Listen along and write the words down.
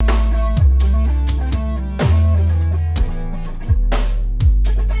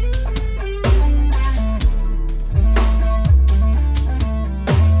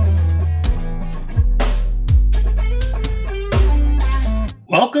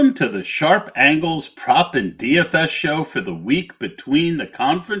Welcome to the Sharp Angles Prop and DFS show for the week between the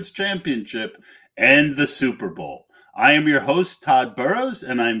conference championship and the Super Bowl. I am your host, Todd Burrows,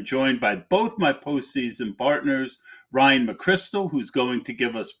 and I'm joined by both my postseason partners, Ryan McChrystal, who's going to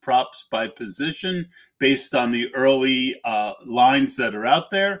give us props by position based on the early lines that are out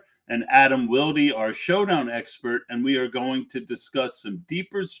there, and Adam Wilde, our showdown expert, and we are going to discuss some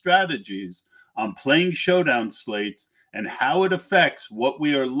deeper strategies on playing showdown slates and how it affects what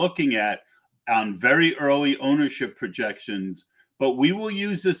we are looking at on very early ownership projections. But we will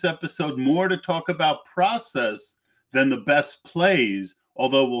use this episode more to talk about process than the best plays,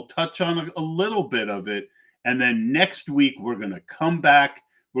 although we'll touch on a little bit of it. And then next week, we're going to come back.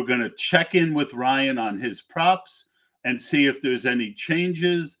 We're going to check in with Ryan on his props and see if there's any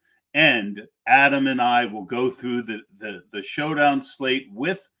changes. And Adam and I will go through the showdown slate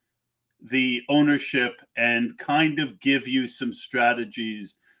with the ownership and kind of give you some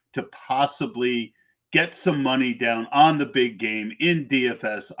strategies to possibly get some money down on the big game in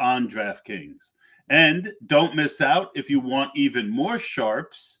DFS on DraftKings. And don't miss out if you want even more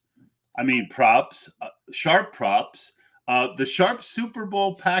props, sharp props, the Sharp Super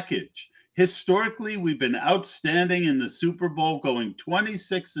Bowl package. Historically, we've been outstanding in the Super Bowl, going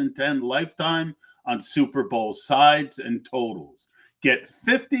 26-10 lifetime on Super Bowl sides and totals. Get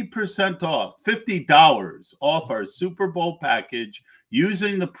 50% off, $50 off our Super Bowl package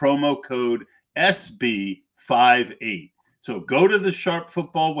using the promo code SB58. So go to the Sharp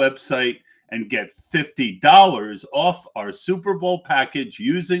Football website and get $50 off our Super Bowl package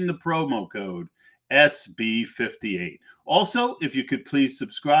using the promo code SB58. Also, if you could please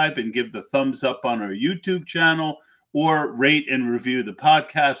subscribe and give the thumbs up on our YouTube channel or rate and review the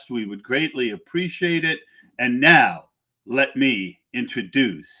podcast, we would greatly appreciate it. And now, let me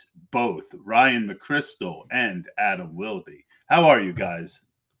introduce both Ryan McChrystal and Adam Wilde. How are you guys?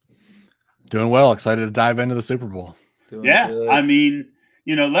 Doing well. Excited to dive into the Super Bowl. Good. I mean,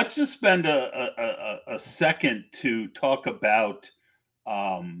 let's just spend a second to talk about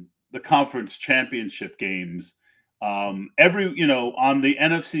the conference championship games. On the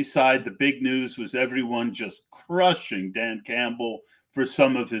NFC side, the big news was everyone just crushing Dan Campbell for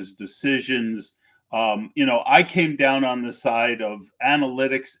some of his decisions. I came down on the side of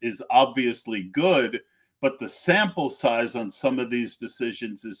analytics is obviously good, but the sample size on some of these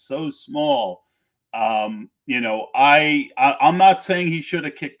decisions is so small. I'm not saying he should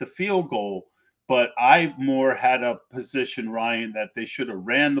have kicked the field goal, but I more had a position, Ryan, that they should have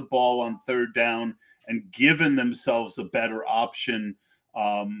ran the ball on third down and given themselves a better option.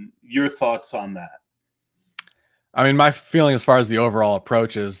 Your thoughts on that? I mean, my feeling as far as the overall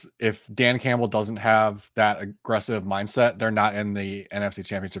approach is if Dan Campbell doesn't have that aggressive mindset, they're not in the NFC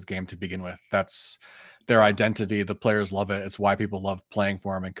Championship game to begin with. That's their identity. The players love it. It's why people love playing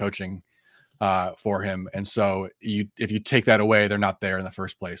for him and coaching for him. And so if you take that away, they're not there in the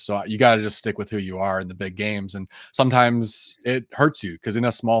first place. So you got to just stick with who you are in the big games. And sometimes it hurts you because in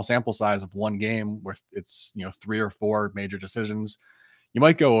a small sample size of one game where it's, 3 or 4 major decisions, you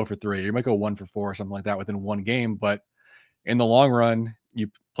might go 0 for 3, you might go 1 for 4, something like that within one game. But in the long run,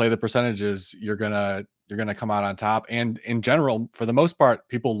 you play the percentages, you're gonna come out on top. And in general, for the most part,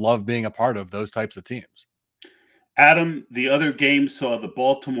 people love being a part of those types of teams. Adam, the other game saw the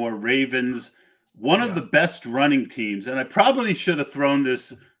Baltimore Ravens, one of the best running teams. And I probably should have thrown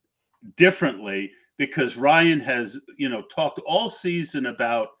this differently because Ryan has, talked all season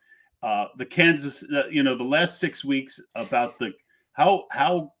about the Kansas, the last 6 weeks about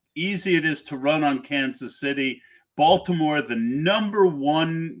how easy it is to run on Kansas City. Baltimore, the number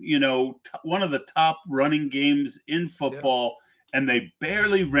one, one of the top running games in football, and they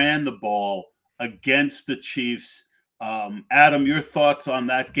barely ran the ball against the Chiefs. Adam, your thoughts on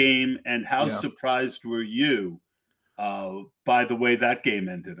that game and how surprised were you by the way that game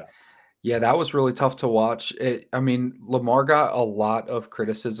ended up? Yeah, that was really tough to watch. Lamar got a lot of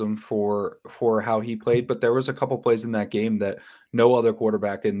criticism for how he played, but there was a couple plays in that game that no other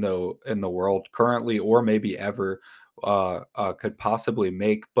quarterback in the world currently or maybe ever could possibly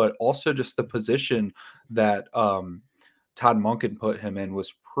make. But also just the position that Todd Monken put him in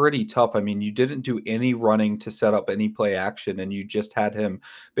was pretty tough. I mean, you didn't do any running to set up any play action, and you just had him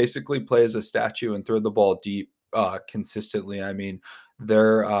basically play as a statue and throw the ball deep consistently. I mean,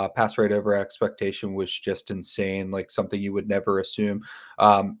 their pass rate over expectation was just insane, like something you would never assume.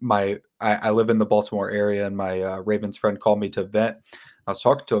 I live in the Baltimore area, and my Ravens friend called me to vent. I was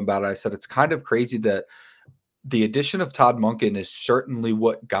talking to him about it. I said, it's kind of crazy that the addition of Todd Monken is certainly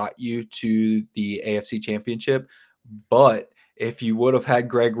what got you to the AFC Championship, but if you would have had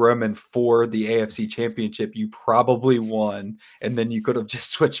Greg Roman for the AFC Championship, you probably won, and then you could have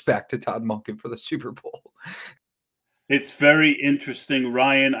just switched back to Todd Monken for the Super Bowl. It's very interesting,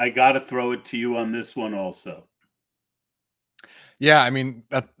 Ryan. I got to throw it to you on this one also. Yeah, I mean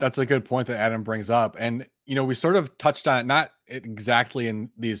that's a good point that Adam brings up, and we sort of touched on it, not exactly in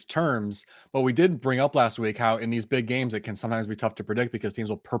these terms, but we did bring up last week how in these big games it can sometimes be tough to predict because teams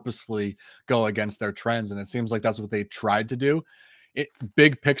will purposely go against their trends, and it seems like that's what they tried to do.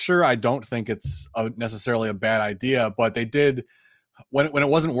 Big picture, I don't think it's necessarily a bad idea, but they did when it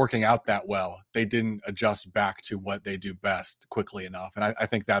wasn't working out that well, they didn't adjust back to what they do best quickly enough, and I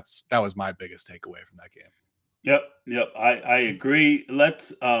think that was my biggest takeaway from that game. Yep. I agree.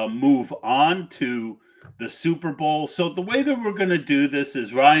 Let's move on to the Super Bowl. So the way that we're going to do this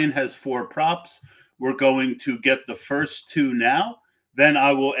is Ryan has 4 props. We're going to get the first 2 now. Then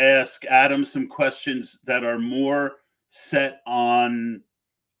I will ask Adam some questions that are more set on,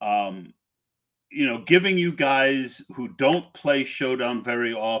 giving you guys who don't play Showdown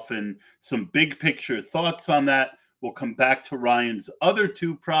very often some big picture thoughts on that. We'll come back to Ryan's other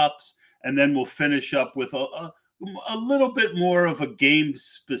 2 props. And then we'll finish up with a little bit more of a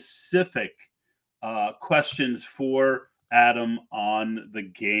game-specific questions for Adam on the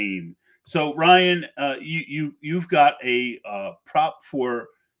game. So, Ryan, you've got a prop for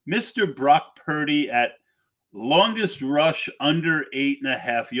Mr. Brock Purdy at longest rush under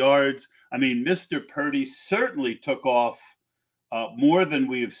 8.5 yards. I mean, Mr. Purdy certainly took off more than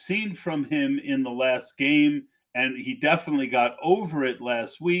we have seen from him in the last game, and he definitely got over it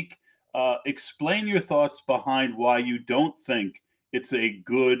last week. Explain your thoughts behind why you don't think it's a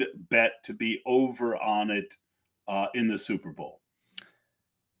good bet to be over on it in the Super Bowl.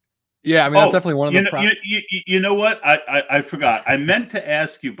 Yeah, I mean, that's definitely one of the you know what? I forgot. I meant to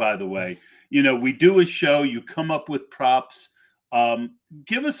ask you, by the way, we do a show, you come up with props.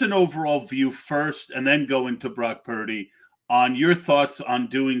 Give us an overall view first and then go into Brock Purdy on your thoughts on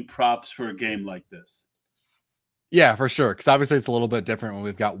doing props for a game like this. Yeah, for sure. Because obviously it's a little bit different when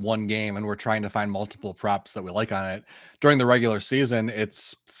we've got one game and we're trying to find multiple props that we like on it. During the regular season,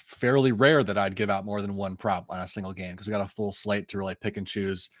 it's fairly rare that I'd give out more than 1 prop on a single game because we got a full slate to really pick and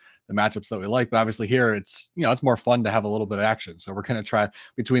choose the matchups that we like. But obviously here it's it's more fun to have a little bit of action. So we're going to try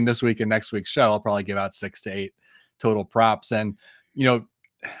between this week and next week's show. I'll probably give out 6 to 8 total props. And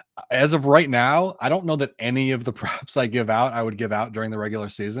as of right now, I don't know that any of the props I would give out during the regular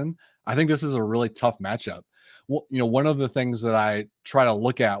season. I think this is a really tough matchup. Well, one of the things that I try to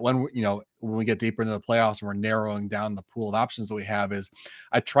look at when we get deeper into the playoffs and we're narrowing down the pool of options that we have is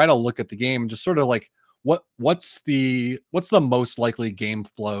I try to look at the game and just sort of like what's the most likely game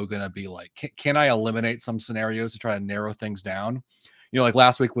flow going to be like? Can I eliminate some scenarios to try to narrow things down? Like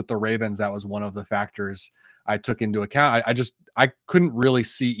last week with the Ravens, that was one of the factors I took into account. I couldn't really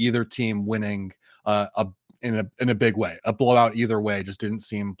see either team winning in a big way. A blowout either way just didn't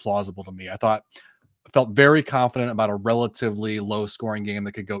seem plausible to me. Felt very confident about a relatively low scoring game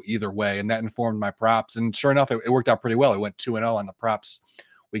that could go either way. And that informed my props. And sure enough, it worked out pretty well. We went 2-0 on the props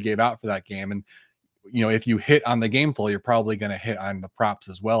we gave out for that game. And, if you hit on the game flow, you're probably going to hit on the props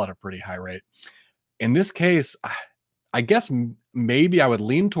as well at a pretty high rate. In this case, I guess maybe I would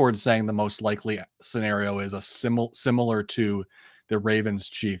lean towards saying the most likely scenario is a similar to the Ravens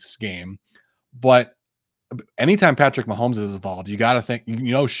Chiefs game. But anytime Patrick Mahomes is involved, you got to think,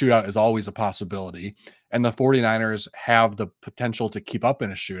 shootout is always a possibility. And the 49ers have the potential to keep up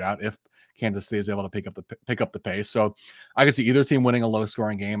in a shootout if Kansas City is able to pick up the pace. So I could see either team winning a low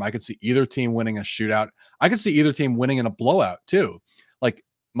scoring game. I could see either team winning a shootout. I could see either team winning in a blowout too. Like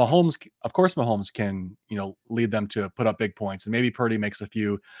Mahomes, of course, Mahomes can, lead them to put up big points. And maybe Purdy makes a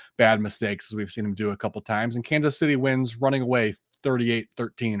few bad mistakes as we've seen him do a couple times. And Kansas City wins running away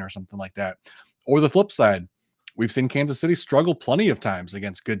 38-13 or something like that. Or the flip side, we've seen Kansas City struggle plenty of times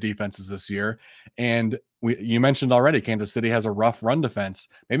against good defenses this year. And you mentioned already, Kansas City has a rough run defense.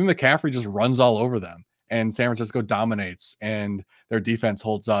 Maybe McCaffrey just runs all over them and San Francisco dominates and their defense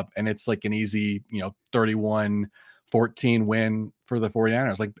holds up. And it's like an easy, 31-14 win for the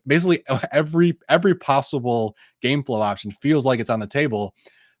 49ers. Like basically every possible game flow option feels like it's on the table.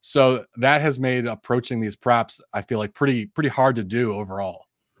 So that has made approaching these props, I feel like pretty hard to do overall.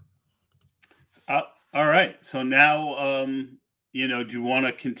 All right. So now, do you want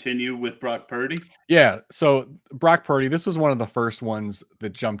to continue with Brock Purdy? Yeah. So Brock Purdy, this was one of the first ones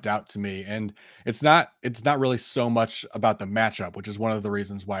that jumped out to me. And it's not really so much about the matchup, which is one of the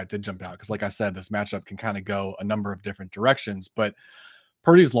reasons why it did jump out. Because like I said, this matchup can kind of go a number of different directions. But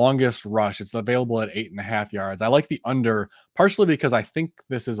Purdy's longest rush, it's available at 8.5 yards. I like the under, partially because I think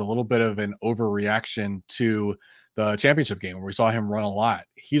this is a little bit of an overreaction to the championship game where we saw him run a lot.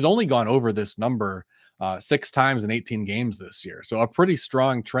 He's only gone over this number 6 times in 18 games this year. So a pretty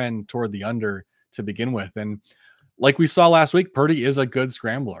strong trend toward the under to begin with. And like we saw last week, Purdy is a good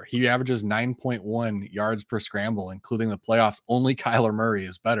scrambler. He averages 9.1 yards per scramble, including the playoffs. Only Kyler Murray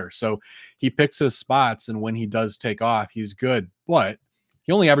is better. So he picks his spots, and when he does take off, he's good. But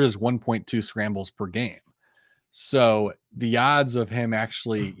he only averages 1.2 scrambles per game. So the odds of him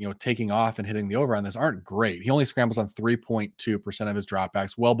actually, taking off and hitting the over on this aren't great. He only scrambles on 3.2% of his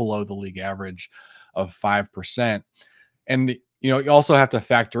dropbacks, well below the league average of 5%. And you also have to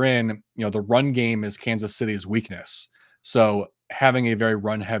factor in, the run game is Kansas City's weakness. So having a very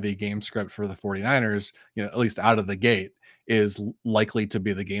run heavy game script for the 49ers, at least out of the gate, is likely to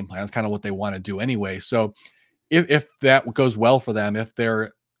be the game plan. That's kind of what they want to do anyway. So if that goes well for them, if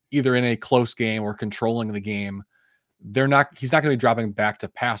they're either in a close game or controlling the game, he's not going to be dropping back to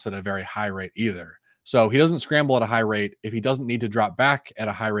pass at a very high rate either. So he doesn't scramble at a high rate. If he doesn't need to drop back at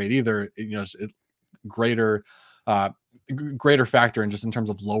a high rate either, greater factor in terms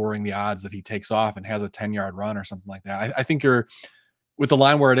of lowering the odds that he takes off and has a 10-yard run or something like that. I think you're, with the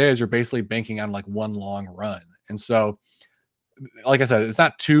line where it is, you're basically banking on like one long run. And so, like I said, it's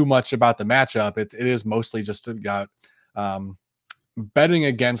not too much about the matchup. It is mostly just about betting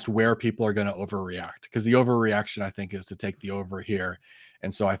against where people are going to overreact, because the overreaction, I think, is to take the over here.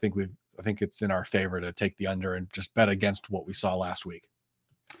 And so I think it's in our favor to take the under and just bet against what we saw last week.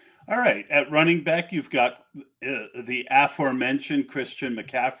 All right. At running back, you've got the aforementioned Christian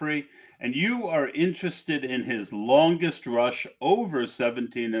McCaffrey, and you are interested in his longest rush over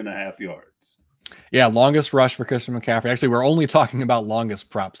 17.5 yards. Yeah, longest rush for Christian McCaffrey. Actually, we're only talking about longest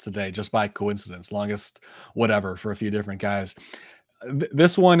props today, just by coincidence. Longest whatever for a few different guys.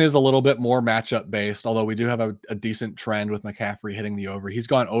 This one is a little bit more matchup based, although we do have a decent trend with McCaffrey hitting the over. He's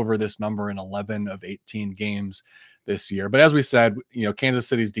gone over this number in 11 of 18 games this year. But as we said, Kansas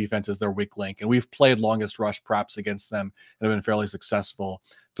City's defense is their weak link, and we've played longest rush props against them and have been fairly successful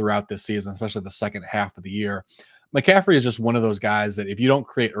throughout this season, especially the second half of the year. McCaffrey is just one of those guys that if you don't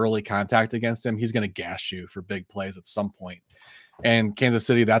create early contact against him, he's going to gash you for big plays at some point. And Kansas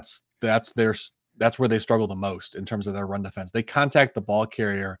City, that's where they struggle the most in terms of their run defense. They contact the ball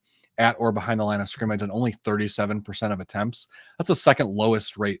carrier at or behind the line of scrimmage on only 37% of attempts. That's the second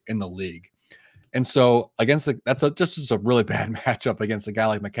lowest rate in the league. And so that's just a really bad matchup against a guy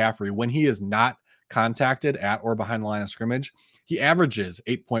like McCaffrey. When he is not contacted at or behind the line of scrimmage, he averages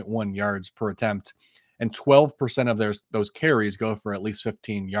 8.1 yards per attempt, and 12% of those carries go for at least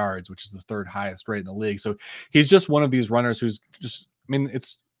 15 yards, which is the third highest rate in the league. So he's just one of these runners who's just,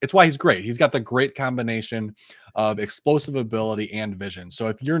 it's why he's great. He's got the great combination of explosive ability and vision. So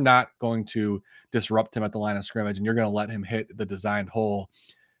if you're not going to disrupt him at the line of scrimmage and you're going to let him hit the designed hole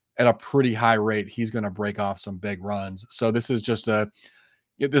at a pretty high rate, he's going to break off some big runs. So this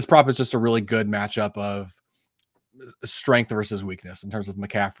prop is just a really good matchup of strength versus weakness in terms of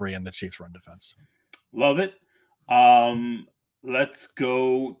McCaffrey and the Chiefs' run defense. Love it. Let's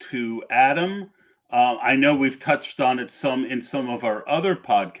go to Adam. I know we've touched on it in some of our other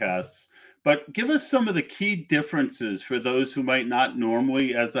podcasts, but give us some of the key differences for those who might not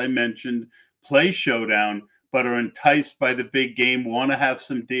normally, as I mentioned, play Showdown, but are enticed by the big game, want to have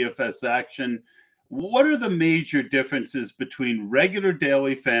some DFS action. What are the major differences between regular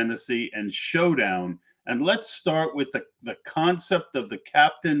daily fantasy and Showdown? And let's start with the concept of the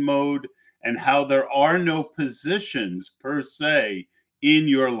captain mode and how there are no positions per se in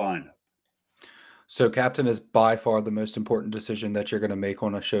your lineup. So captain is by far the most important decision that you're going to make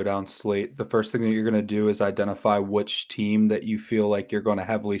on a Showdown slate. The first thing that you're going to do is identify which team that you feel like you're going to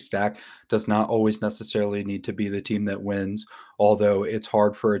heavily stack. Does not always necessarily need to be the team that wins, although it's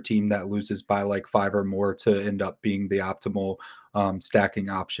hard for a team that loses by like 5 or more to end up being the optimal stacking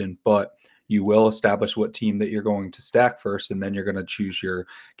option. But you will establish what team that you're going to stack first, and then you're going to choose your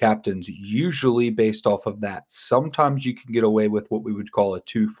captains, usually based off of that. Sometimes you can get away with what we would call a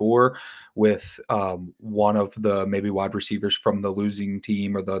 2-4 with one of the maybe wide receivers from the losing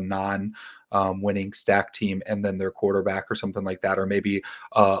team or the non-winning stack team, and then their quarterback or something like that, or maybe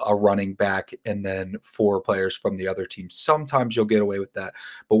a running back and then 4 players from the other team. Sometimes you'll get away with that.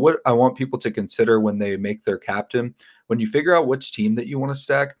 But what I want people to consider when they make their captain, when you figure out which team that you want to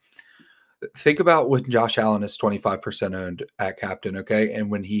stack, think about when Josh Allen is 25% owned at captain, okay?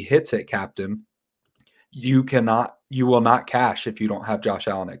 And when he hits at captain, you will not cash if you don't have Josh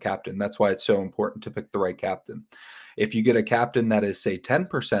Allen at captain. That's why it's so important to pick the right captain. If you get a captain that is, say,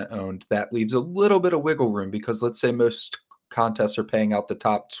 10% owned, that leaves a little bit of wiggle room, because let's say most contests are paying out the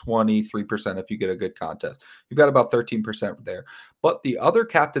top 23% if you get a good contest. You've got about 13% there. But the other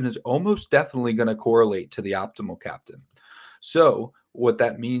captain is almost definitely going to correlate to the optimal captain. So what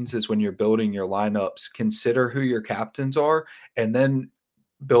that means is when you're building your lineups, consider who your captains are and then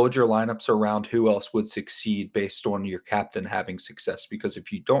build your lineups around who else would succeed based on your captain having success. Because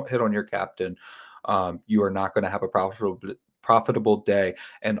if you don't hit on your captain, you are not going to have a profitable day.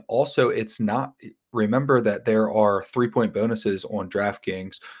 And also, it's not. Remember that there are 3-point bonuses on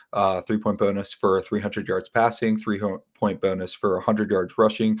DraftKings. 3-point bonus for 300 yards passing, 3-point bonus for 100 yards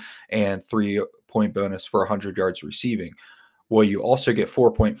rushing, and 3-point bonus for 100 yards receiving. Well, you also get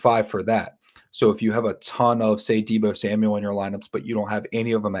 4.5 for that. So if you have a ton of, say, Deebo Samuel in your lineups, but you don't have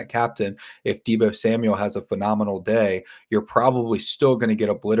any of them at captain, if Deebo Samuel has a phenomenal day, you're probably still going to get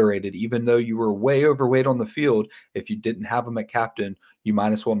obliterated, even though you were way overweight on the field. If you didn't have him at captain, you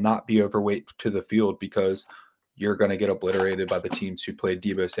might as well not be overweight to the field because you're going to get obliterated by the teams who played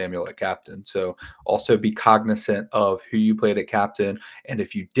Deebo Samuel at captain. So also be cognizant of who you played at captain. And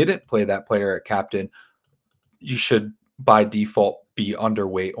if you didn't play that player at captain, you should by default be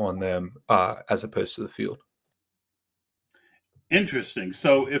underweight on them as opposed to the field. Interesting.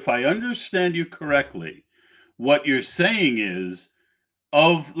 So if I understand you correctly, what you're saying is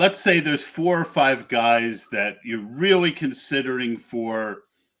let's say there's 4 or 5 guys that you're really considering for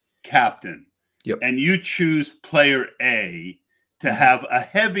captain. Yep. And you choose player A to have a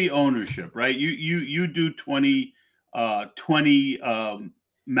heavy ownership, right? You do 20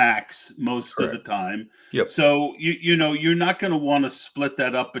 max most Correct. of the time. Yep. So you're not going to want to split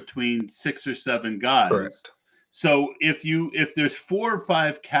that up between 6 or 7 guys. Correct. So if there's 4 or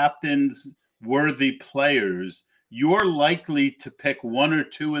 5 captains worthy players, you're likely to pick 1 or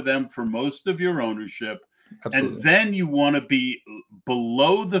 2 of them for most of your ownership. Absolutely. And then you want to be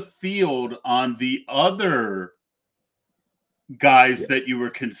below the field on the other guys that you were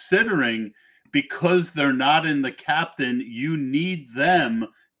considering, because they're not in the captain. You need them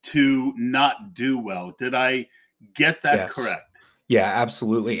to not do well. Did I get that correct? Yeah,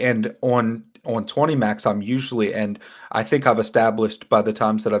 absolutely. And on 20 max, I'm usually, and I think I've established by the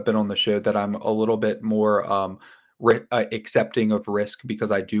times that I've been on the show that I'm a little bit more accepting of risk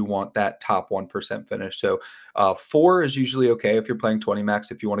because I do want that top 1% finish. So 4 is usually okay if you're playing 20 max.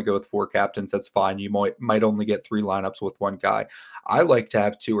 If you want to go with 4 captains, that's fine. You might only get 3 lineups with 1 guy. I like to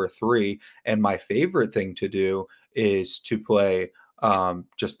have 2 or 3. And my favorite thing to do is to play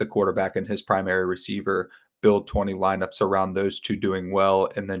just the quarterback and his primary receiver, build 20 lineups around those 2 doing well,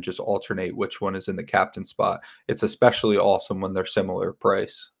 and then just alternate which one is in the captain spot. It's especially awesome when they're similar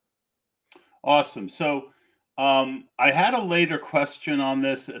price. Awesome. So I had a later question on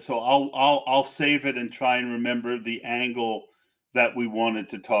this, so I'll save it and try and remember the angle that we wanted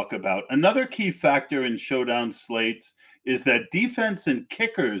to talk about. Another key factor in showdown slates is that defense and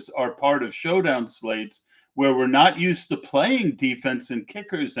kickers are part of showdown slates where we're not used to playing defense and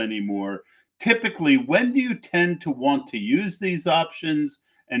kickers anymore. Typically, when do you tend to want to use these options?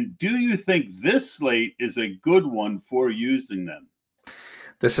 And do you think this slate is a good one for using them?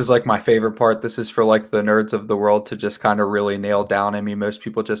 This is like my favorite part. This is for like the nerds of the world to just kind of really nail down. I mean, most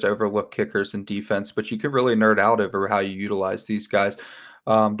people just overlook kickers and defense, but you can really nerd out over how you utilize these guys.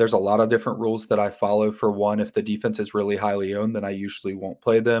 There's a lot of different rules that I follow. For one, if the defense is really highly owned, then I usually won't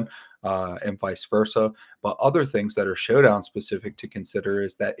play them, and vice versa. But other things that are showdown specific to consider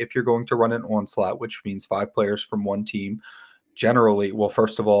is that if you're going to run an onslaught, which means 5 players from one team, generally, well,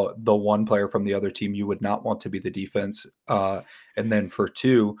 first of all, the 1 player from the other team you would not want to be the defense. And then for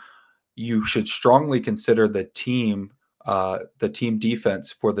 2, you should strongly consider the team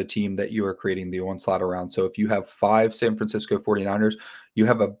defense for the team that you are creating the onslaught around. So if you have 5 San Francisco 49ers, you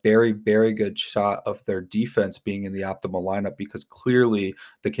have a very, very good shot of their defense being in the optimal lineup, because clearly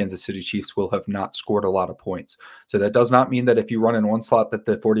the Kansas City Chiefs will have not scored a lot of points. So that does not mean that if you run an onslaught that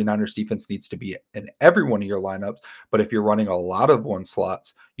the 49ers defense needs to be in every one of your lineups. But if you're running a lot of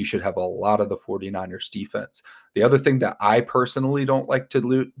onslaughts, you should have a lot of the 49ers defense. The other thing that I personally don't like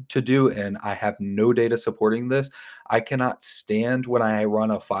to do, and I have no data supporting this, I cannot stand when I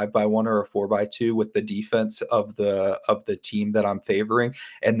run a 5x1 or a 4x2 with the defense of the team that I'm favoring,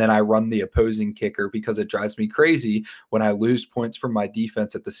 and then I run the opposing kicker, because it drives me crazy when I lose points from my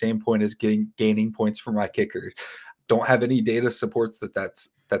defense at the same point as gaining points from my kicker. Don't have any data supports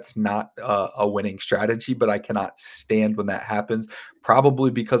that's not a winning strategy, but I cannot stand when that happens.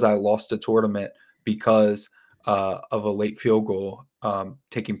 Probably because I lost a tournament because of a late field goal,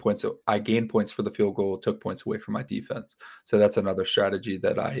 taking points. I gained points for the field goal, took points away from my defense. So that's another strategy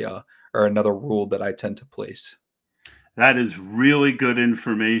that or another rule that I tend to place. That is really good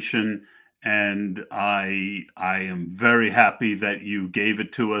information. and I am very happy that you gave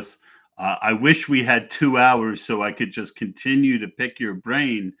it to us. I wish we had 2 hours so I could just continue to pick your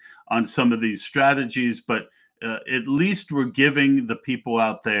brain on some of these strategies, but at least we're giving the people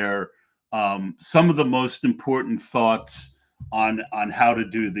out there some of the most important thoughts on how to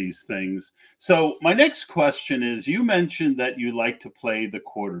do these things. So my next question is: you mentioned that you like to play the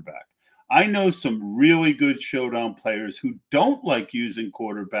quarterback. I know some really good showdown players who don't like using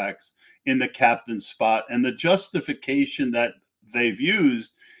quarterbacks in the captain spot, and the justification that they've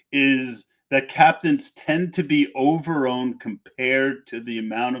used is that captains tend to be overowned compared to the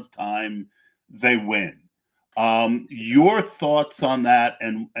amount of time they win. Your thoughts on that,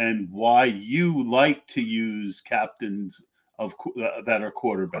 and why you like to use captains that are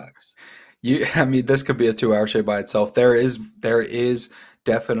quarterbacks? I mean, this could be a 2-hour show by itself. There is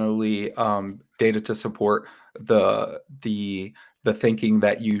definitely data to support the thinking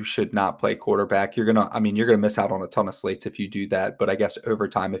that you should not play quarterback. You're gonna miss out on a ton of slates if you do that. But I guess over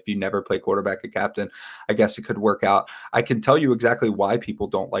time, if you never play quarterback at captain, I guess it could work out. I can tell you exactly why people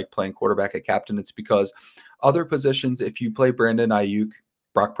don't like playing quarterback at captain. It's because other positions, if you play Brandon Ayuk,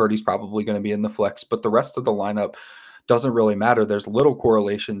 Brock Purdy's probably going to be in the flex, but the rest of the lineup doesn't really matter. There's little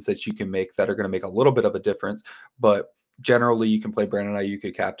correlations that you can make that are going to make a little bit of a difference, but generally you can play Brandon Ayuk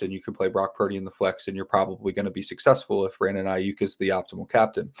at captain, you can play Brock Purdy in the flex, and you're probably going to be successful if Brandon Ayuk is the optimal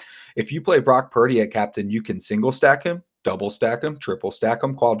captain. If you play Brock Purdy at captain, you can single stack him, double stack him, triple stack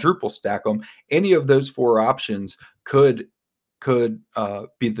him, quadruple stack him. Any of those four options could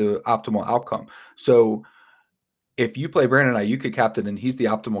be the optimal outcome. So if you play Brandon Ayuk at captain and he's the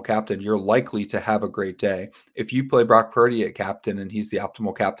optimal captain, you're likely to have a great day. If you play Brock Purdy at captain and he's the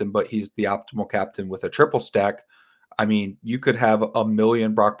optimal captain, but he's the optimal captain with a triple stack, I mean, you could have a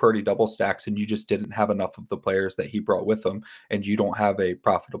million Brock Purdy double stacks and you just didn't have enough of the players that he brought with him, and you don't have a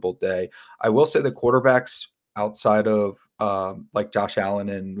profitable day. I will say the quarterbacks outside of like Josh Allen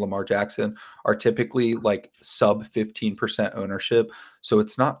and Lamar Jackson are typically like sub 15% ownership. So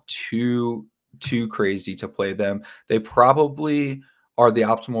it's not too crazy to play them. They probably are the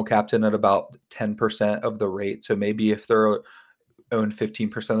optimal captain at about 10% of the rate. So maybe if they're owned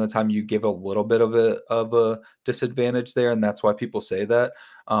 15% of the time, you give a little bit of a disadvantage there, and that's why people say that.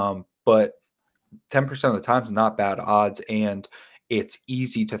 But 10% of the time is not bad odds, and it's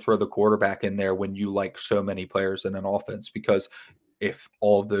easy to throw the quarterback in there when you like so many players in an offense, because if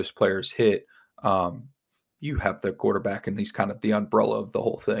all of those players hit, you have the quarterback, and he's kind of the umbrella of the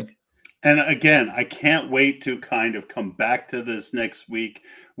whole thing. And again, I can't wait to kind of come back to this next week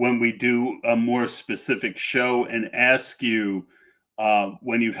when we do a more specific show and ask you,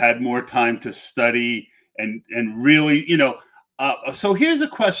 when you've had more time to study and really, so here's a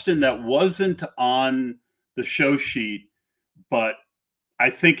question that wasn't on the show sheet, but I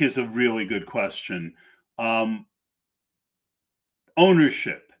think is a really good question.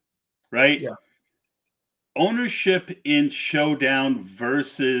 Ownership, right? Yeah. Ownership in Showdown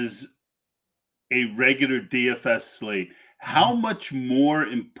versus a regular DFS slate. How much more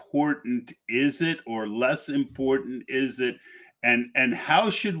important is it, or less important is it? And how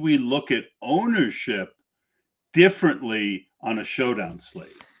should we look at ownership differently on a showdown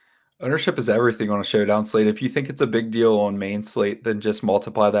slate? Ownership is everything on a showdown slate. If you think it's a big deal on main slate, then just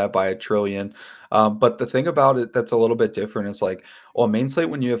multiply that by 1,000,000,000,000. But the thing about it that's a little bit different is, like, on main slate,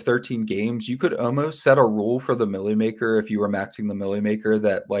 when you have 13 games, you could almost set a rule for the Millie Maker if you were maxing the Millie Maker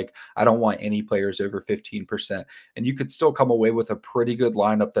that, like, I don't want any players over 15%. And you could still come away with a pretty good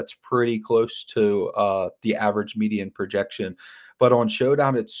lineup that's pretty close to the average median projection. But on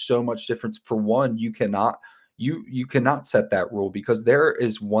showdown, it's so much different. For one, you cannot set that rule, because there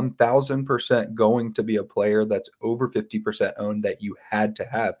is 1,000% going to be a player that's over 50% owned that you had to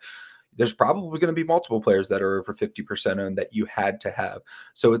have. There's probably going to be multiple players that are over 50% owned that you had to have.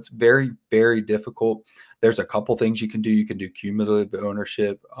 So it's very, very difficult. There's a couple things you can do. You can do cumulative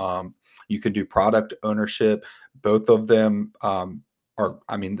ownership. You can do product ownership. Both of them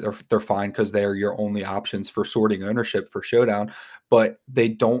they're fine because they're your only options for sorting ownership for showdown, but they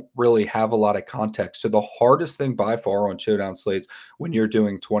don't really have a lot of context. So the hardest thing by far on showdown slates when you're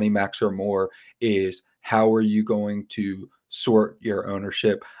doing 20 max or more is, how are you going to sort your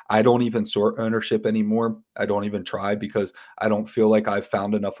ownership? I don't even sort ownership anymore. I don't even try, because I don't feel like I've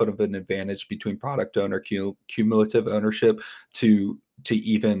found enough of an advantage between product owner, cumulative ownership to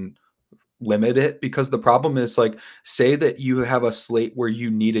even limit it, because the problem is, like, say that you have a slate where you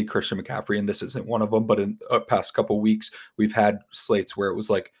needed Christian McCaffrey, and this isn't one of them, but in the past couple of weeks, we've had slates where it was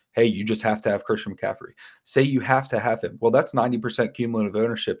like, hey, you just have to have Christian McCaffrey. Say you have to have him. Well, that's 90% cumulative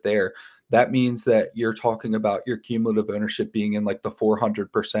ownership there. That means that you're talking about your cumulative ownership being in like the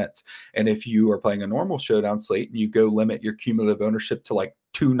 400%. And if you are playing a normal showdown slate and you go limit your cumulative ownership to like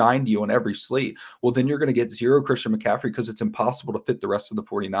 290 on every slate, well, then you're going to get zero Christian McCaffrey, because it's impossible to fit the rest of the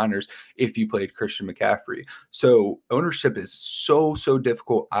 49ers if you played Christian McCaffrey. So ownership is so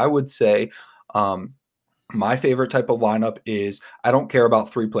difficult. I would say my favorite type of lineup is, I don't care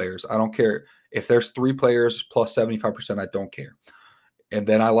about 3 players. I don't care if there's 3 players plus 75%. I don't care. And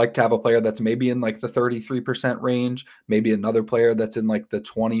then I like to have a player that's maybe in like the 33% range, maybe another player that's in like the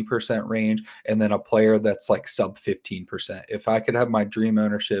 20% range, and then a player that's like sub 15%. If I could have my dream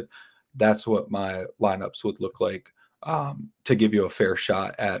ownership, that's what my lineups would look like, to give you a fair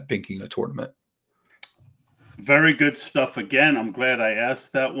shot at binking a tournament. Very good stuff. Again, I'm glad I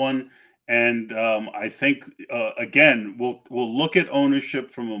asked that one. And I think, again, we'll look at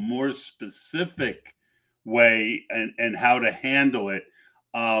ownership from a more specific way and how to handle it.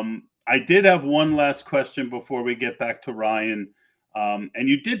 I did have one last question before we get back to Ryan. And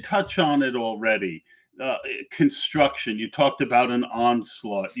you did touch on it already. Construction. You talked about an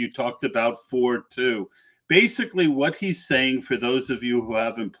onslaught. You talked about 4-2. Basically, what he's saying, for those of you who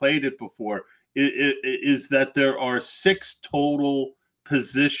haven't played it before, is that there are 6 total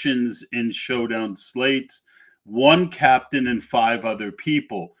positions in showdown slates, 1 captain and 5 other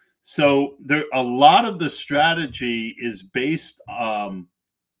people. So there, a lot of the strategy is based,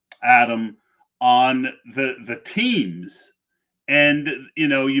 Adam, on the teams, and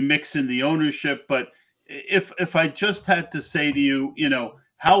you mix in the ownership. But if I just had to say to you,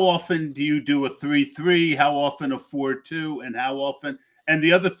 how often do you do a 3-3? How often a 4-2? And how often? And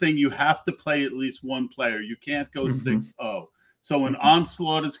the other thing, you have to play at least one player. You can't go 6-0. So an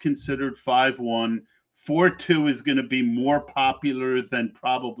onslaught is considered 5-1. 4-2 is going to be more popular than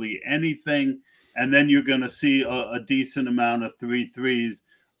probably anything. And then you're going to see a decent amount of 3-3s.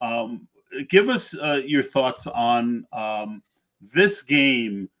 Give us your thoughts on this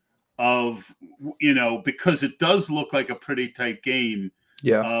game of, because it does look like a pretty tight game.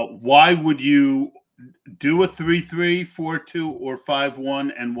 Yeah. Why would you do a 3-3, 4-2, or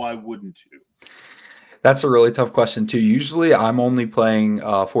 5-1, and why wouldn't you? That's a really tough question too. Usually I'm only playing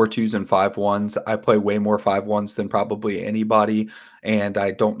 4-2s and 5-1s. I play way more 5-1s than probably anybody. And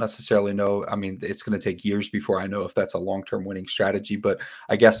I don't necessarily know. I mean, it's going to take years before I know if that's a long-term winning strategy. But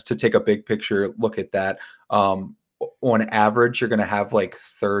I guess to take a big picture look at that, on average, you're going to have like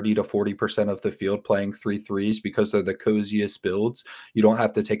 30 to 40% of the field playing 3-3s, because they're the coziest builds. You don't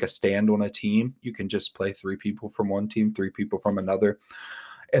have to take a stand on a team. You can just play 3 people from one team, 3 people from another.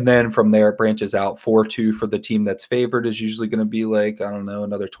 And then from there, it branches out. 4-2 for the team that's favored is usually going to be like, I don't know,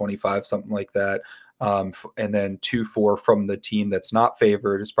 another 25, something like that. And then 2-4 from the team that's not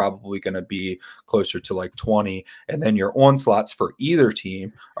favored is probably going to be closer to like 20. And then your onslaughts for either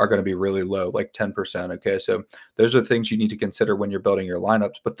team are going to be really low, like 10%. Okay. So those are things you need to consider when you're building your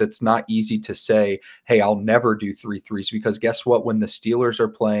lineups, but that's not easy to say, hey, I'll never do 3-3s, because guess what? When the Steelers are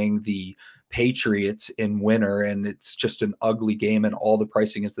playing the Patriots in winter and it's just an ugly game and all the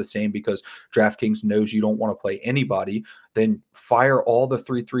pricing is the same because DraftKings knows you don't want to play anybody, then fire all the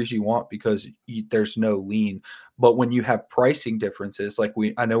 3-3s you want, because there's no lean. But when you have pricing differences, like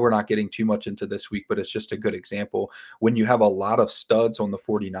I know we're not getting too much into this week, but it's just a good example. When you have a lot of studs on the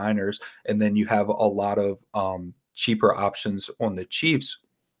 49ers and then you have a lot of cheaper options on the Chiefs,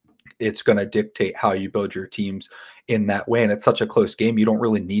 it's going to dictate how you build your teams in that way. And it's such a close game. You don't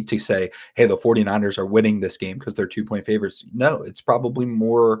really need to say, hey, the 49ers are winning this game because they're 2-point favorites. No, it's probably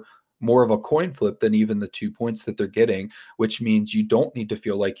more of a coin flip than even the 2 points that they're getting, which means you don't need to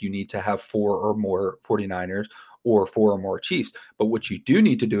feel like you need to have 4 or more 49ers or 4 or more Chiefs. But what you do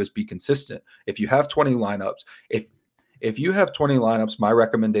need to do is be consistent. If you have 20 lineups, if you have 20 lineups, my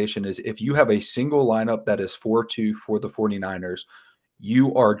recommendation is, if you have a single lineup that is 4-2 for the 49ers,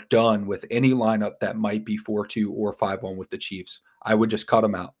 you are done with any lineup that might be 4-2 or 5-1 with the Chiefs. I would just cut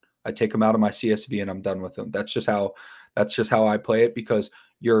them out. I take them out of my CSV and I'm done with them. That's just how I play it, because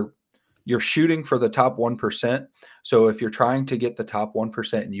you're shooting for the top 1%. So if you're trying to get the top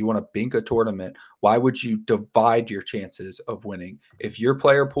 1% and you want to bink a tournament, why would you divide your chances of winning? If your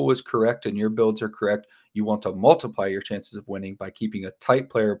player pool is correct and your builds are correct, you want to multiply your chances of winning by keeping a tight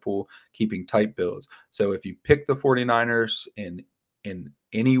player pool, keeping tight builds. So if you pick the 49ers in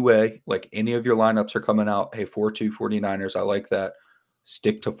any way, like any of your lineups are coming out, hey, 4-2 49ers, I like that.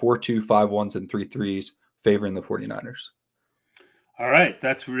 Stick to 4-2, 5-1s, and 3-3s, favoring the 49ers. All right,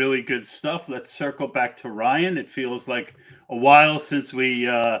 that's really good stuff. Let's circle back to Ryan. It feels like a while since we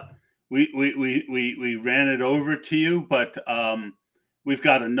ran it over to you, but we've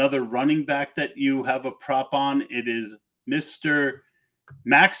got another running back that you have a prop on. It is Mr.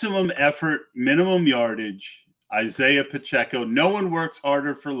 Maximum Effort, Minimum Yardage, Isaiah Pacheco. No one works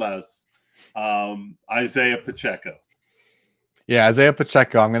harder for less. Isaiah Pacheco. Yeah, Isaiah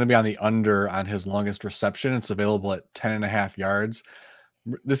Pacheco, I'm going to be on the under on his longest reception. It's available at 10.5 yards.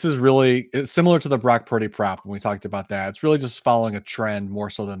 This is it's similar to the Brock Purdy prop when we talked about that. It's really just following a trend more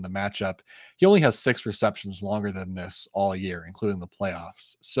so than the matchup. He only has 6 receptions longer than this all year, including the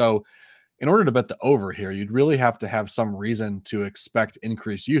playoffs. So in order to bet the over here, you'd really have to have some reason to expect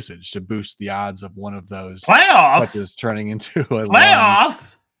increased usage to boost the odds of one of those catches turning into a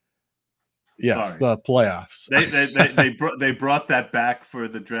playoffs. Yes, the playoffs. They brought that back for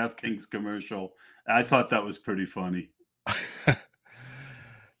the DraftKings commercial. I thought that was pretty funny.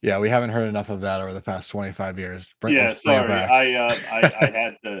 Yeah, we haven't heard enough of that over the past 25 years. Sorry. I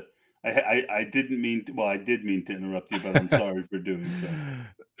had to. I didn't mean to, well, I did mean to interrupt you, but I'm sorry for doing so.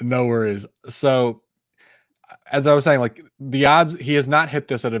 No worries. So, as I was saying, like the odds, he has not hit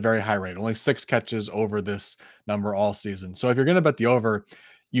this at a very high rate. Only 6 catches over this number all season. So, if you're going to bet the over,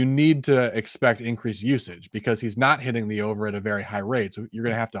 you need to expect increased usage because he's not hitting the over at a very high rate. So, you're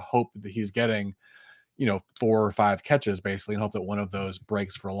going to have to hope that he's getting 4 or 5 catches basically and hope that one of those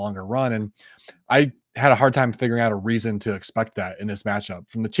breaks for a longer run. And I had a hard time figuring out a reason to expect that in this matchup.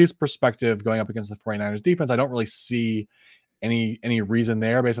 From the Chiefs' perspective, going up against the 49ers defense, I don't really see any reason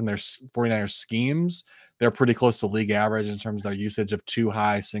there based on their 49ers schemes. They're pretty close to league average in terms of their usage of 2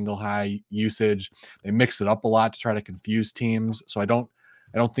 high, single high usage. They mix it up a lot to try to confuse teams. So I don't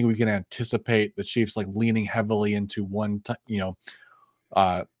think we can anticipate the Chiefs like leaning heavily into one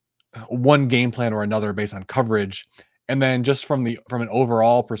game plan or another based on coverage. And then just from an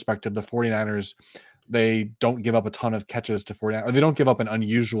overall perspective, the 49ers, they don't give up a ton of catches to 49ers, or they don't give up an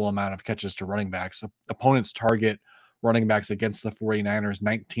unusual amount of catches to running backs. Opponents target running backs against the 49ers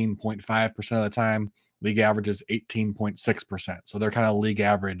 19.5% of the time. League average is 18.6%. So they're kind of league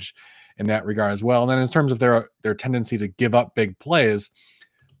average in that regard as well. And then in terms of their tendency to give up big plays,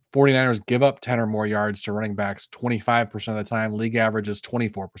 49ers give up 10 or more yards to running backs 25% of the time. League average is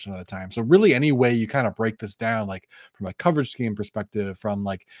 24% of the time. So really any way you kind of break this down, like from a coverage scheme perspective, from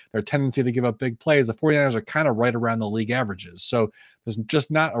like their tendency to give up big plays, the 49ers are kind of right around the league averages. So there's just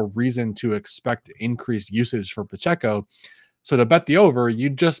not a reason to expect increased usage for Pacheco. So to bet the over,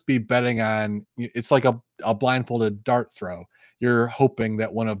 you'd just be betting on, it's like a blindfolded dart throw. You're hoping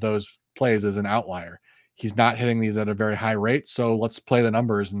that one of those plays is an outlier. He's not hitting these at a very high rate, so let's play the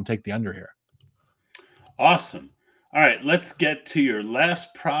numbers and take the under here. Awesome. All right, let's get to your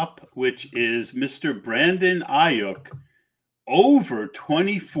last prop, which is Mr. Brandon Ayuk over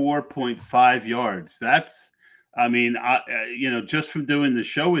 24.5 yards. That's, I mean, just from doing the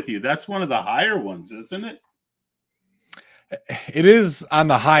show with you, that's one of the higher ones, isn't it? It is on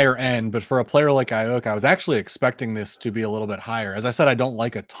the higher end, but for a player like Ayuk, I was actually expecting this to be a little bit higher. As I said, I don't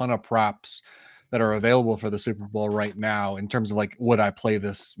like a ton of props that are available for the Super Bowl right now in terms of like, would I play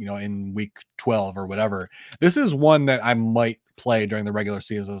this, in week 12 or whatever. This is one that I might play during the regular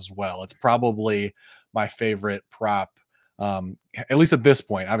season as well. It's probably my favorite prop, at least at this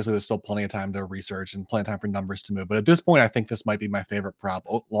point. Obviously, there's still plenty of time to research and plenty of time for numbers to move. But at this point, I think this might be my favorite prop.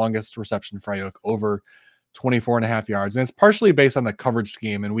 Longest reception for Ayuk over 24.5 yards. And it's partially based on the coverage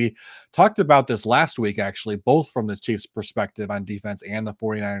scheme. And we talked about this last week, actually, both from the Chiefs' perspective on defense and the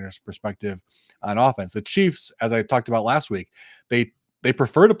 49ers' perspective on offense. The Chiefs, as I talked about last week, they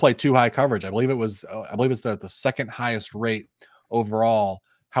prefer to play 2 high coverage. I believe it's the second highest rate overall.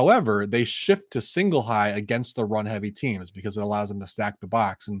 However, they shift to single high against the run heavy teams because it allows them to stack the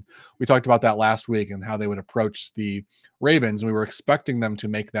box. And we talked about that last week and how they would approach the Ravens. We were expecting them to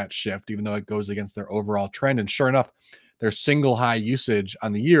make that shift, even though it goes against their overall trend. And sure enough, their single high usage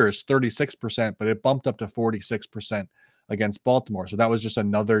on the year is 36%, but it bumped up to 46% against Baltimore. So that was just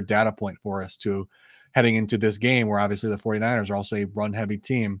another data point for us to heading into this game where obviously the 49ers are also a run heavy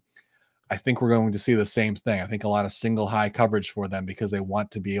team. I think we're going to see the same thing. I think a lot of single high coverage for them because they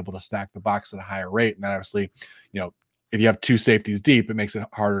want to be able to stack the box at a higher rate. And then obviously, if you have 2 safeties deep, it makes it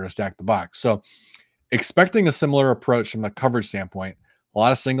harder to stack the box. So expecting a similar approach from the coverage standpoint, a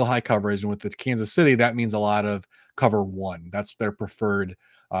lot of single high coverage. And with the Kansas City, that means a lot of cover 1. That's their preferred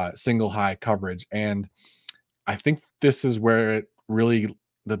single high coverage. And I think this is where it really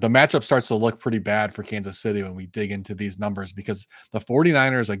the matchup starts to look pretty bad for Kansas City when we dig into these numbers, because the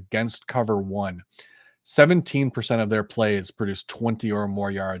 49ers against cover 1, 17% of their plays produce 20 or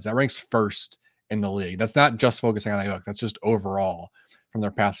more yards. That ranks first in the league. That's not just focusing on Ayuk. That's just overall from their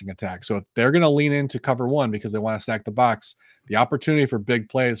passing attack. So if they're going to lean into cover one because they want to stack the box, the opportunity for big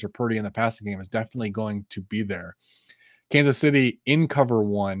plays for Purdy in the passing game is definitely going to be there. Kansas City in cover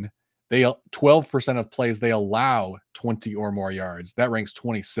one, 12% of plays they allow 20 or more yards. That ranks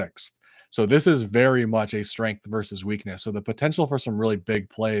 26th. So this is very much a strength versus weakness. So the potential for some really big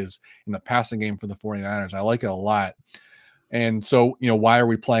plays in the passing game for the 49ers, I like it a lot. And so, why are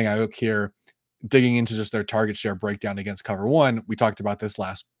we playing Ayuk here? Digging into just their target share breakdown against cover one, we talked about this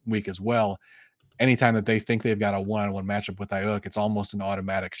last week as well. Anytime that they think they've got a one-on-one matchup with Ayuk, it's almost an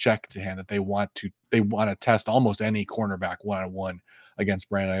automatic check to him that they want to test almost any cornerback one-on-one against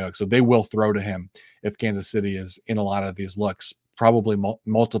Brandon Ayuk. So they will throw to him if Kansas City is in a lot of these looks, probably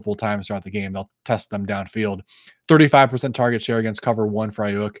multiple times throughout the game. They'll test them downfield. 35% target share against cover one for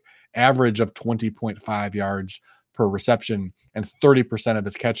Ayuk, average of 20.5 yards per reception, and 30% of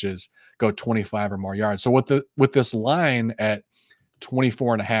his catches go 25 or more yards. So with this line at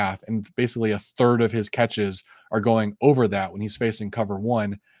 24.5, and basically a third of his catches are going over that when he's facing cover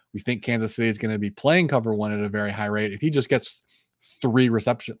one, we think Kansas City is going to be playing cover one at a very high rate. If he just gets three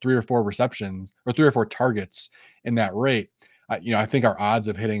or four targets in that rate, I think our odds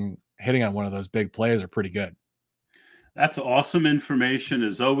of hitting on one of those big plays are pretty good. That's awesome information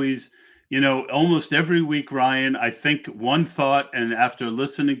as always. Almost every week, Ryan, I think one thought, and after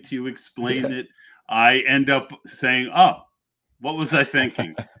listening to you explain it, I end up saying, oh, what was I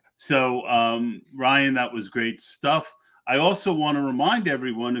thinking? So, Ryan, that was great stuff. I also want to remind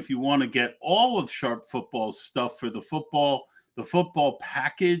everyone, if you want to get all of Sharp Football's stuff for the football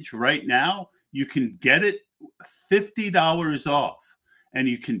package right now, you can get it $50 off. And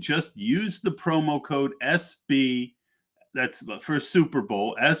you can just use the promo code SB, that's for Super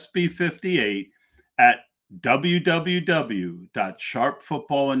Bowl, SB58 at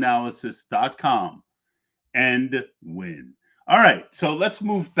www.sharpfootballanalysis.com and win. All right, so let's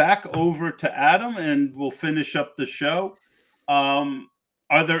move back over to Adam, and we'll finish up the show.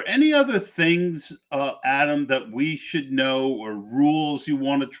 Are there any other things, Adam, that we should know or rules you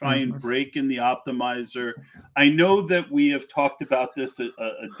want to try and break in the optimizer? I know that we have talked about this a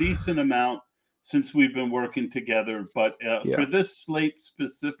decent amount since we've been working together, but for this slate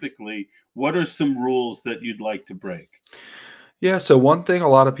specifically, what are some rules that you'd like to break? Yeah, so one thing a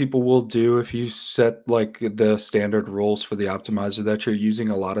lot of people will do if you set like the standard rules for the optimizer that you're using,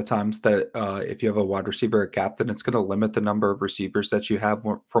 a lot of times that if you have a wide receiver or captain, it's going to limit the number of receivers that you have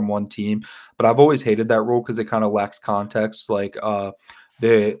from one team. But I've always hated that rule because it kind of lacks context. Like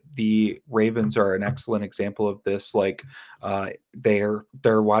the Ravens are an excellent example of this. Like their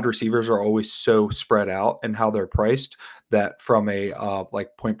wide receivers are always so spread out and how they're priced that from a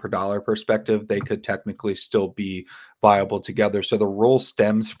like point per dollar perspective, they could technically still be viable together. So the rule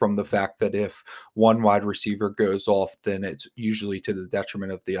stems from the fact that if one wide receiver goes off, then it's usually to the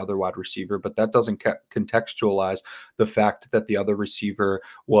detriment of the other wide receiver. But that doesn't contextualize the fact that the other receiver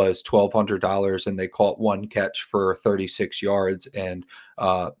was $1,200 and they caught one catch for 36 yards and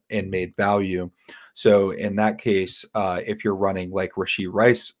made value. So in that case, if you're running like Rashee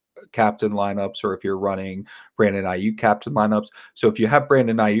Rice captain lineups, or if you're running Brandon Ayuk captain lineups. So if you have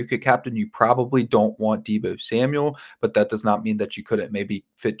Brandon Ayuk at captain, you probably don't want Deebo Samuel, but that does not mean that you couldn't maybe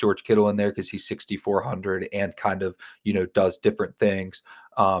fit George Kittle in there because he's 6,400 and kind of, does different things,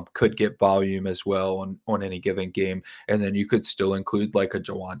 could get volume as well on any given game. And then you could still include like a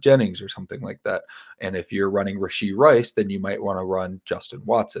Jawan Jennings or something like that. And if you're running Rashee Rice, then you might want to run Justin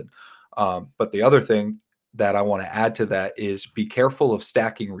Watson. But the other thing that I want to add to that is be careful of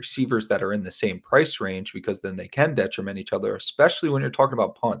stacking receivers that are in the same price range, because then they can detriment each other, especially when you're talking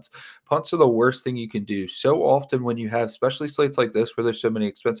about punts. Punts are the worst thing you can do. So often when you have, especially slates like this where there's so many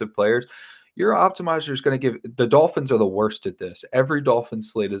expensive players, your optimizer is going to give – the Dolphins are the worst at this. Every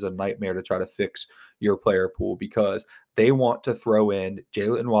Dolphins slate is a nightmare to try to fix your player pool because they want to throw in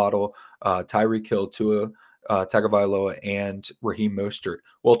Jalen Waddle, Tyreek Hill, Tua Tagovailoa, and Raheem Mostert.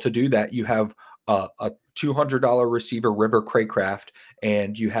 Well, to do that, you have a $200 receiver, River Craycraft,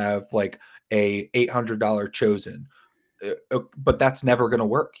 and you have like a $800 Chosen. But that's never going to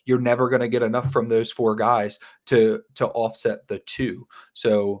work. You're never going to get enough from those four guys to offset the two.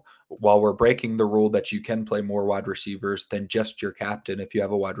 So while we're breaking the rule that you can play more wide receivers than just your captain, if you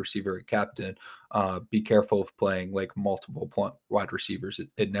have a wide receiver and captain, be careful of playing like multiple wide receivers.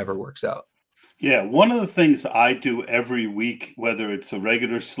 It never works out. Yeah, one of the things I do every week, whether it's a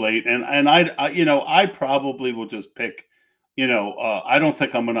regular slate, and I probably will just pick, I don't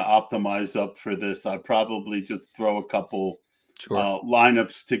think I'm going to optimize up for this. I probably just throw a couple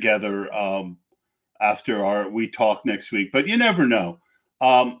lineups together after we talk next week, but you never know.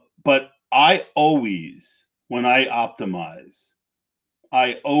 But I always, when I optimize,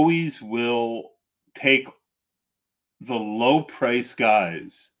 I always will take the low price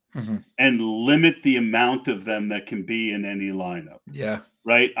guys and limit the amount of them that can be in any lineup. Yeah.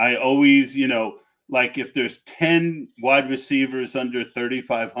 Right. I always, like if there's 10 wide receivers under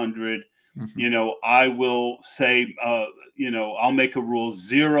 3,500, I will say, I'll make a rule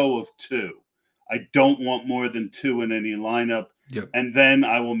 0 of 2. I don't want more than 2 in any lineup. Yep. And then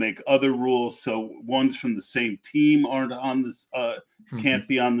I will make other rules. So ones from the same team aren't on this, can't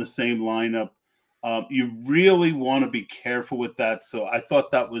be on the same lineup. You really want to be careful with that. So I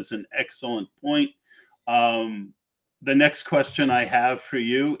thought that was an excellent point. The next question I have for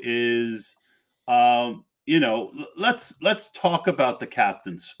you is, let's talk about the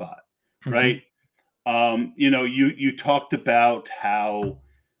captain spot, right? You talked about how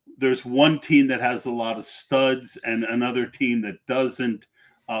there's one team that has a lot of studs and another team that doesn't.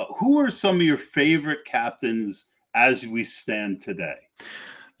 Who are some of your favorite captains as we stand today?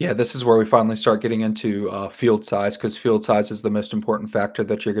 Yeah, this is where we finally start getting into field size, because field size is the most important factor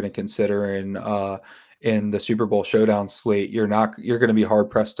that you're going to consider in the Super Bowl showdown slate. You're going to be hard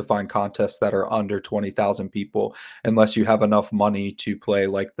pressed to find contests that are under 20,000 people unless you have enough money to play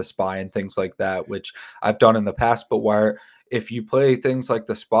like the Spy and things like that, which I've done in the past. But if you play things like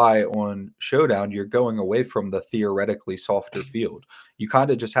the Spy on Showdown, you're going away from the theoretically softer field. You kind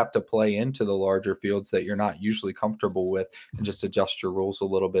of just have to play into the larger fields that you're not usually comfortable with and just adjust your rules a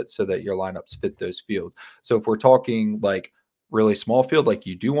little bit so that your lineups fit those fields. So if we're talking like really small field, like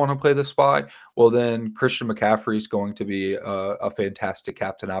you do want to play the Spy, well, then Christian McCaffrey is going to be a fantastic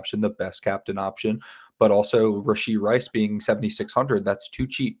captain option, the best captain option. But also Rashee Rice being 7,600, that's too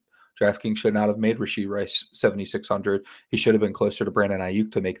cheap. DraftKings should not have made Rashee Rice 7,600. He should have been closer to Brandon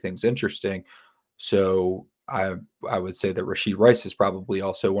Ayuk to make things interesting. So I would say that Rashee Rice is probably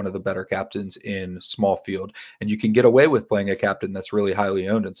also one of the better captains in small field. And you can get away with playing a captain that's really highly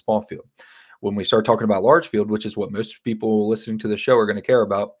owned in small field. When we start talking about large field, which is what most people listening to the show are going to care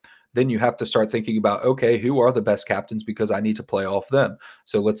about, then you have to start thinking about, okay, who are the best captains because I need to play off them.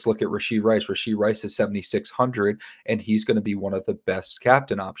 So let's look at Rashee Rice. Rashee Rice is 7,600, and he's going to be one of the best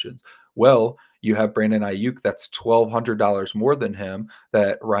captain options. Well, you have Brandon Ayuk that's $1,200 more than him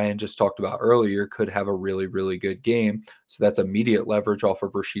that Ryan just talked about earlier, could have a really, really good game. So that's immediate leverage off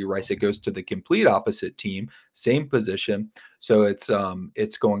of Rashee Rice. It goes to the complete opposite team, same position. So it's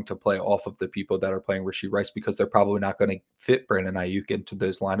going to play off of the people that are playing Rashee Rice because they're probably not going to fit Brandon Ayuk into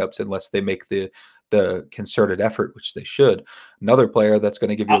those lineups unless they make the concerted effort, which they should. Another player that's going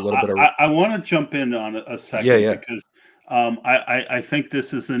to give you a little bit of. I want to jump in on a second because I think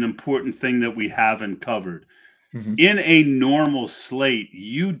this is an important thing that we haven't covered. In a normal slate,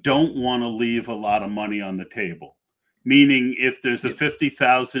 you don't want to leave a lot of money on the table. Meaning, if there's a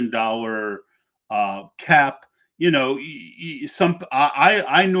 $50,000 cap,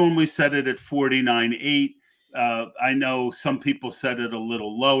 I normally set it at 49.8. I know some people set it a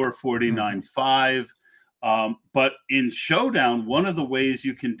little lower, 49.5. But in Showdown, one of the ways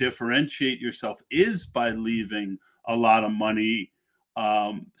you can differentiate yourself is by leaving a lot of money.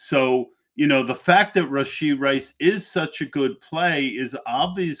 So the fact that Rashee Rice is such a good play is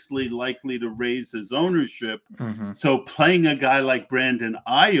obviously likely to raise his ownership. So playing a guy like Brandon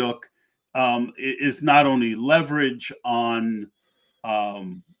Ayuk is not only leverage on,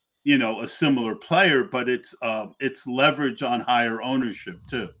 a similar player, but it's leverage on higher ownership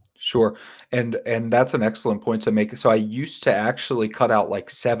too. Sure. And that's an excellent point to make. So I used to actually cut out like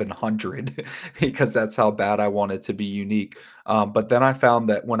 700 because that's how bad I wanted to be unique. But then I found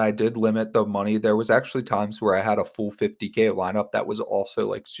that when I did limit the money, there was actually times where I had a full 50K lineup that was also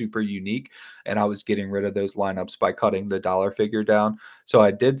like super unique. And I was getting rid of those lineups by cutting the dollar figure down. So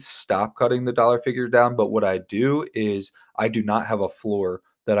I did stop cutting the dollar figure down. But what I do is I do not have a floor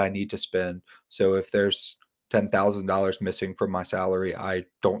that I need to spend. So if there's $10,000 missing from my salary, I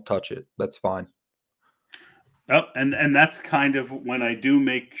don't touch it. That's fine. Oh, and that's kind of when I do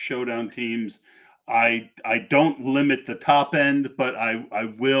make Showdown teams, I don't limit the top end, but I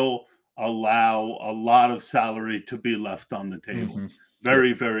will allow a lot of salary to be left on the table.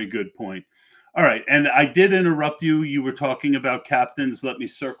 Very, very good point. All right, and I did interrupt you. You were talking about captains. Let me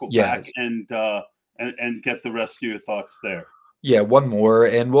circle back and get the rest of your thoughts there. Yeah, one more,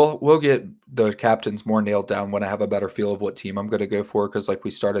 and we'll get the captains more nailed down when I have a better feel of what team I'm going to go for, because like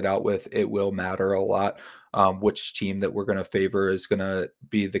we started out with, it will matter a lot. which team that we're going to favor is going to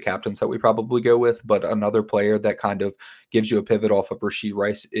be the captains that we probably go with. But another player that kind of gives you a pivot off of Rashee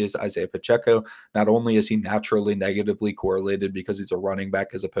Rice is Isaiah Pacheco. Not only is he naturally negatively correlated because he's a running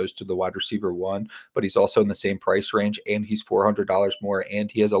back as opposed to the wide receiver one, but he's also in the same price range, and he's $400 more,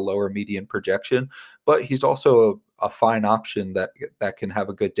 and he has a lower median projection. But he's also a fine option that can have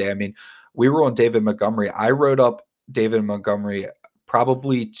a good day. I mean, we were on David Montgomery. I wrote up David Montgomery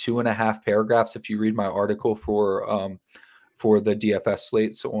probably 2.5 paragraphs. If you read my article for the DFS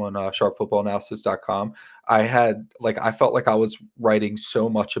slates on sharpfootballanalysis.com, I felt like I was writing so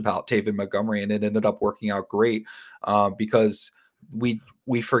much about David Montgomery, and it ended up working out great because we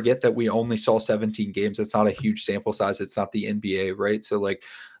forget that we only saw 17 games. It's not a huge sample size. It's not the NBA, right? So like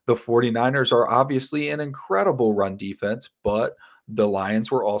the 49ers are obviously an incredible run defense, but the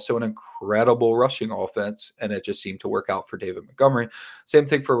Lions were also an incredible rushing offense, and it just seemed to work out for David Montgomery. Same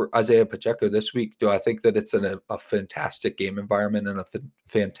thing for Isaiah Pacheco this week. Do I think that it's a fantastic game environment and a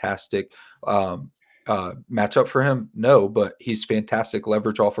fantastic matchup for him? No, but he's fantastic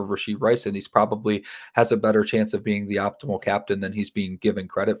leverage off of Rashee Rice, and he's probably has a better chance of being the optimal captain than he's being given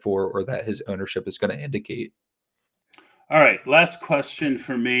credit for, or that his ownership is going to indicate. All right, last question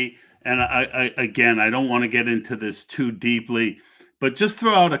for me. And I don't want to get into this too deeply, but just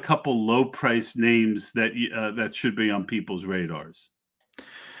throw out a couple low-price names that that should be on people's radars.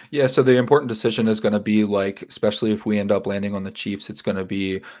 Yeah, so the important decision is going to be like, especially if we end up landing on the Chiefs, it's going to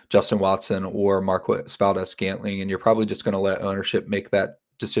be Justin Watson or Marquez Valdes-Scantling, and you're probably just going to let ownership make that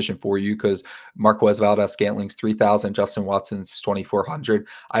decision for you because Marquez Valdes-Scantling's 3,000, Justin Watson's 2,400.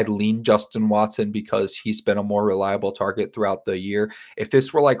 I'd lean Justin Watson because he's been a more reliable target throughout the year. If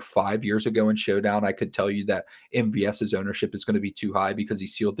this were like 5 years ago in Showdown, I could tell you that MVS's ownership is going to be too high because he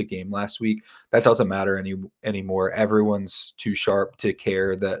sealed the game last week. That doesn't matter anymore. Everyone's too sharp to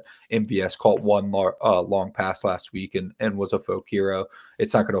care that MVS caught one long pass last week and was a folk hero.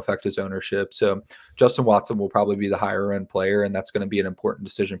 It's not going to affect his ownership. So Justin Watson will probably be the higher end player, and that's going to be an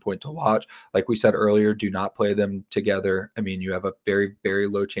important decision point to watch. Like we said earlier, do not play them together. I mean, you have a very, very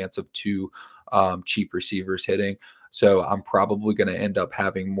low chance of two cheap receivers hitting. So I'm probably going to end up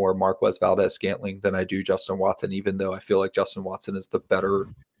having more Marquez Valdes-Scantling than I do Justin Watson, even though I feel like Justin Watson is the better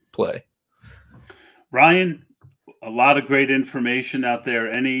play. Ryan, a lot of great information out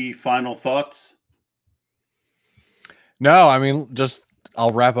there. Any final thoughts? No, I mean,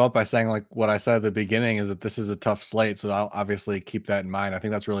 I'll wrap up by saying like what I said at the beginning is that this is a tough slate. So I'll obviously keep that in mind. I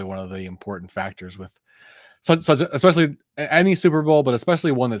think that's really one of the important factors with such especially any Super Bowl, but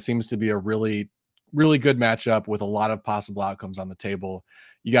especially one that seems to be a really, really good matchup with a lot of possible outcomes on the table.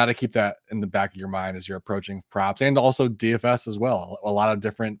 You got to keep that in the back of your mind as you're approaching props and also DFS as well. A lot of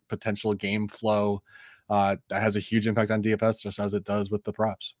different potential game flow that has a huge impact on DFS, just as it does with the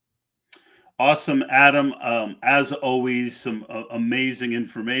props. Awesome, Adam. As always, some amazing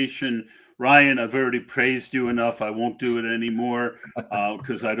information. Ryan, I've already praised you enough. I won't do it anymore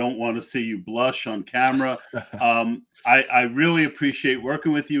because I don't want to see you blush on camera. I really appreciate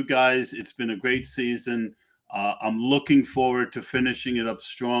working with you guys. It's been a great season. I'm looking forward to finishing it up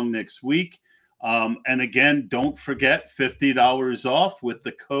strong next week. And again, don't forget $50 off with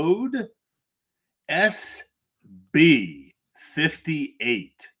the code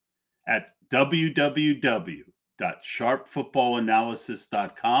SB58 at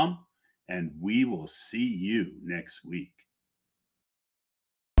www.sharpfootballanalysis.com, and we will see you next week.